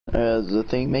The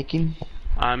thing making?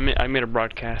 I made a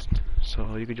broadcast,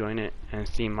 so you could join it and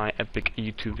see my epic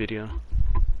YouTube video.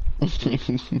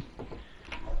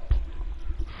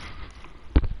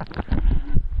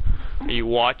 Are you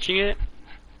watching it?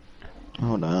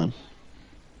 Hold on.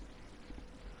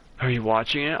 Are you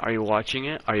watching it? Are you watching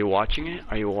it? Are you watching it?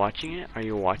 Are you watching it? Are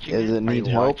you watching it? Does it need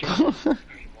help?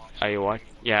 Are you watching?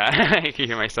 Yeah, I can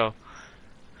hear myself.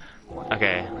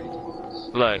 Okay.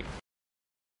 Look.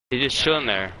 He's just chilling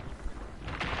there.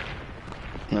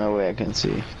 No way, I can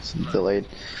see. It's delayed.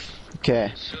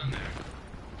 Okay.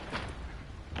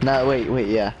 No, wait,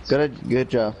 yeah. Good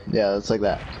job. Yeah, it's like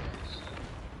that.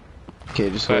 Okay,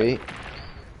 just wait.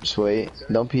 Just wait.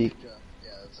 Don't peek.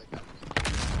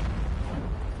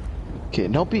 Okay,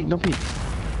 don't peek, don't peek.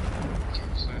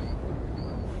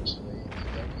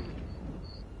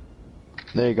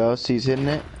 There you go, see he's hitting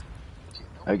it.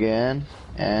 Again,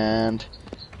 and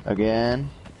again.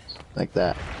 Like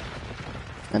that.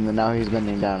 And then now he's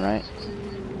bending down, right?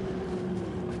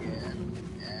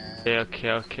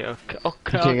 Okay. Okay,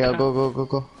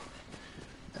 go.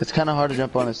 It's kind of hard to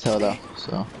jump on his tail though,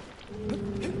 so.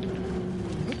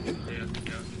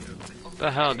 What the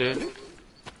hell, dude?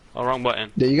 Oh, wrong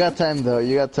button. Yeah, you got time though,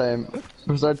 you got time.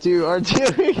 Where's R2?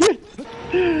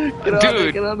 Get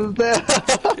on his tail.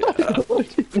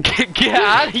 Get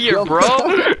out of here, bro!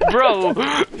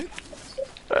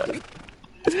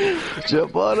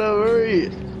 Jump on him,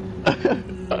 hurry!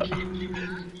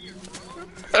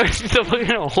 He's a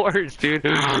fucking horse, dude.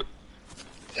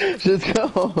 Just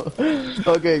go.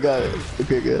 Okay, got it.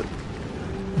 Okay, good.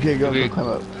 Okay, go climb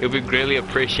up. It would be greatly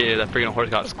appreciated that freaking horse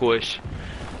got squished.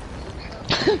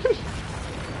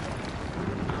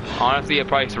 Honestly, I'd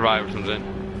probably survive or something.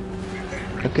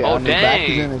 Okay, oh, on his back,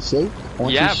 he's dang! in a shape.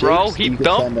 Once Yeah, he bro, shakes, he you can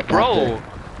stand dumped, up bro.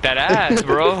 after. That ass,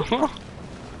 bro.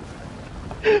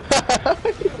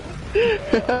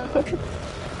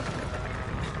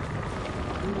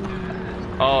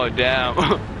 Oh, damn.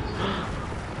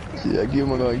 Yeah, keep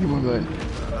on going.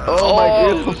 Oh my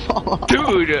god.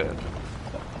 Dude.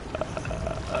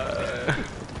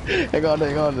 Hang on.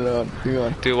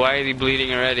 Dude, why is he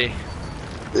bleeding already?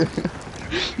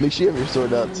 Make sure you have your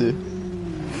sword out too.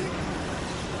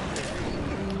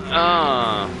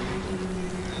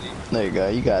 There you go,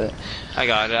 you got it. I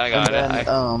got it.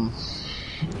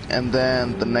 And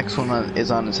then the next one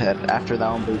is on his head. After that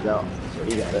one bleeds out, so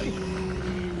you got it.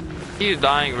 He's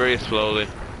dying very slowly.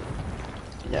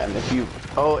 Yeah, and if you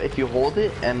hold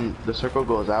it and the circle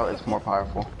goes out, it's more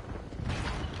powerful.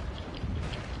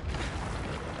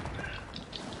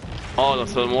 Oh,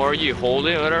 so the more you hold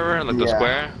it, whatever, like the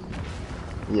square.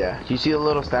 Yeah. Do you see the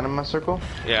little stamina circle?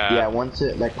 Yeah. Yeah. Once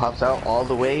it like pops out all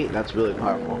the way, that's really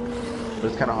powerful. But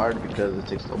it's kind of hard because it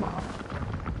takes a while.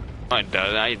 Oh, it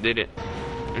does. I did it.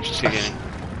 I'm just kidding.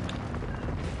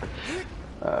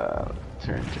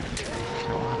 Turn.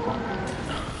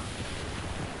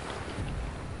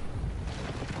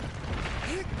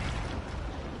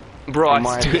 Bro,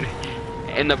 dude,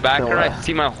 in the background, I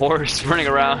see my horse running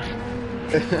around.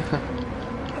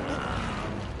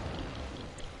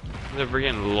 The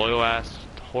freaking loyal ass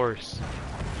horse.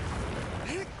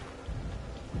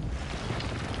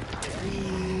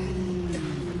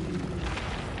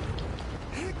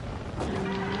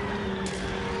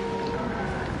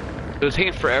 It was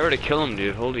taking forever to kill him,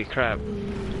 dude. Holy crap.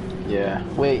 Yeah.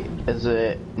 Wait, is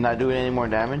it not doing any more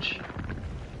damage?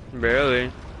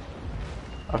 Barely.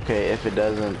 Okay, if it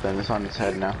doesn't, then it's on its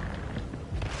head now.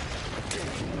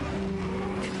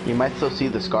 You might still see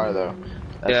the scar though.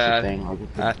 That's the thing.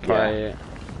 That's probably it.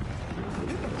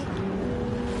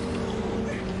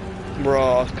 Bro,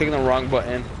 I was clicking the wrong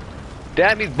button.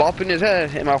 Damn, he's bopping his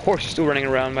head, and my horse is still running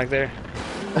around back there.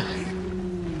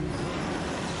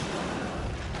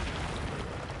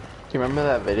 Do you remember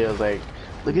that video? It was like,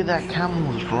 look at that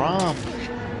camel's rump.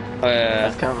 Oh, yeah.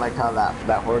 That's kind of like how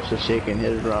that horse was shaking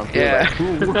his rump. Yeah.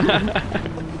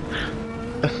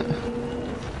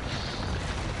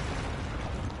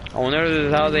 I wonder if this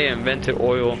is how they invented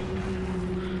oil.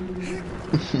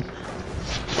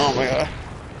 Oh my god.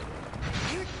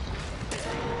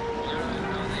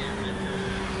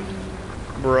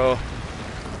 Bro.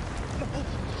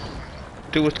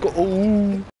 Dude, let's go.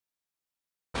 Ooh.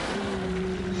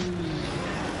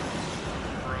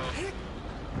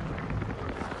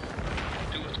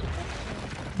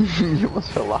 You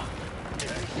almost fell off.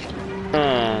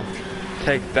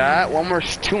 Take that.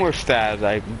 Two more stabs.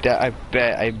 I bet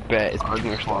it's two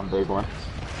more stabs. Big one.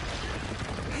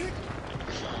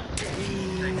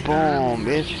 Boom,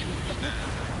 bitch.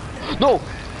 No,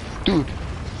 dude.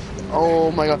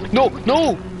 Oh my god.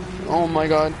 No. Oh my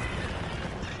god.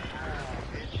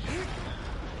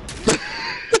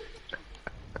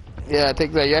 Yeah,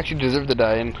 take that. You actually deserve to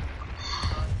die. And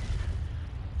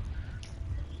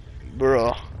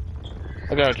bro,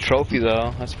 I got a trophy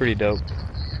though. That's pretty dope.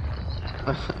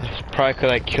 Probably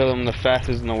could I kill him the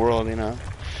fastest in the world, you know.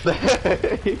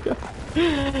 There you go.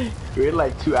 You're in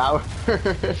like 2 hours.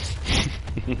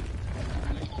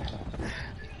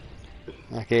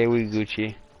 Okay, we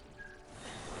Gucci.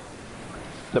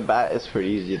 The bat is pretty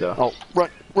easy though. Oh, run,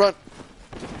 run!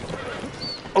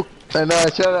 Oh, I know. I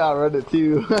tried to outrun it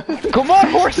too. Come on,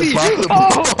 horsey!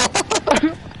 Oh!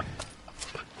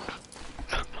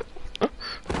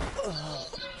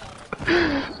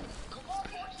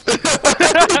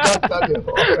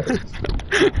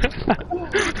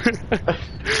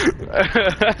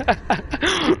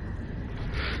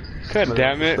 God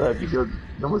damn it! You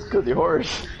almost killed your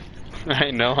horse.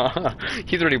 I know, huh?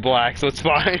 He's already black, so it's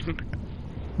fine.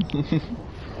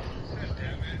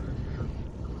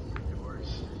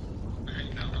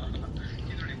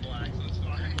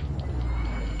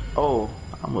 Oh,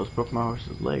 I almost broke my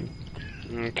horse's leg.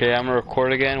 Okay, I'm gonna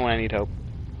record again when I need help.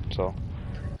 So.